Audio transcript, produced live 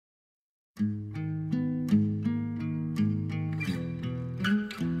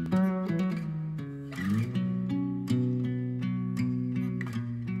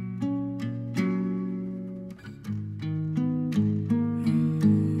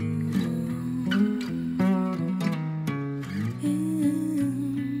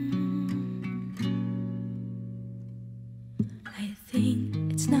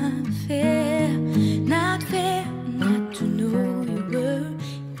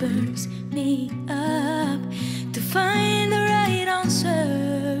burns me up to find the right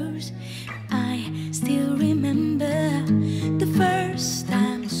answers. I still remember the first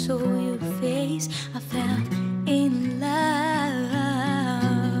time I saw your face. I fell in love.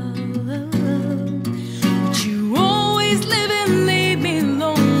 But you always live and leave me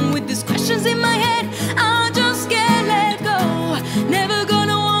alone with these questions in my head. I just can't let go. Never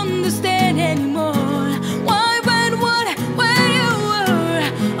gonna understand anymore. Why, when, what, where you were.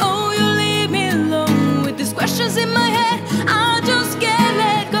 Oh, you leave me alone with these questions in my head. I just can't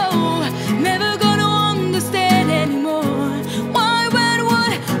let go. Never gonna understand anymore. Why, when,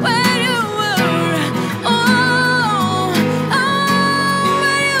 what, where you were. Oh, oh,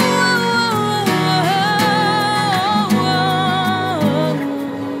 where you were.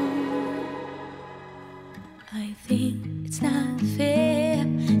 I think it's not fair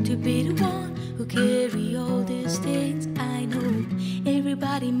to be the one who carry all these things. I know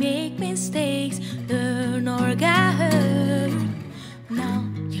everybody make mistakes, learn or get hurt. Now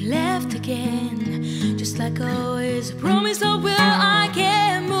you left again, just like always. I promise I will, I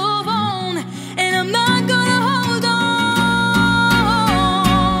can't move on, and I'm not gonna hold on.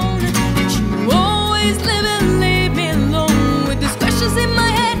 But you always live and leave me alone with these questions in my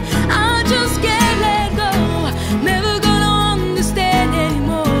head. I just can't let go. Never gonna understand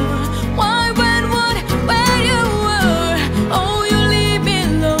anymore. Why, when, what, where you were. Oh, you leave me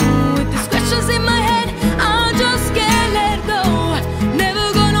alone with these questions in my head. I just can't let go. Never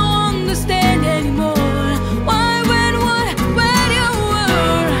gonna understand anymore. Why, when, what, where you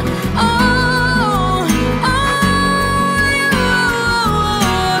were. Oh, oh, you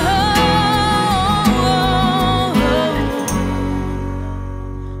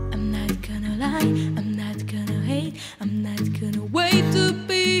I'm not gonna lie, I'm not gonna hate, I'm not gonna wait to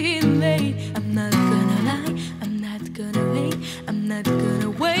be late. I'm not gonna lie, I'm not gonna hate, I'm not gonna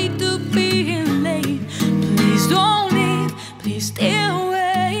wait to be late. Please don't leave, please stay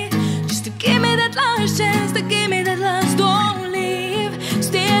away. Just to give me that last chance, to give me that last. Don't leave,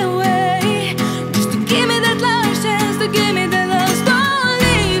 stay away. Just to give me that last chance, to give me that last. Don't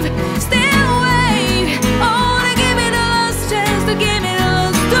leave, stay away. Oh, to give me the last chance, to give me the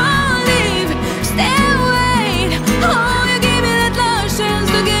last. Don't leave, stay away. Oh, you give me that last chance,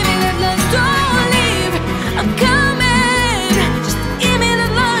 to give me that last. Don't leave, I'm coming. Just to give me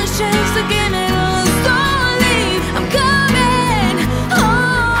that last chance, to give me the last. Don't leave, I'm coming. Oh,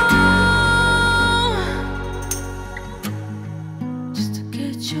 just to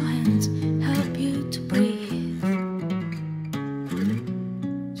get your hands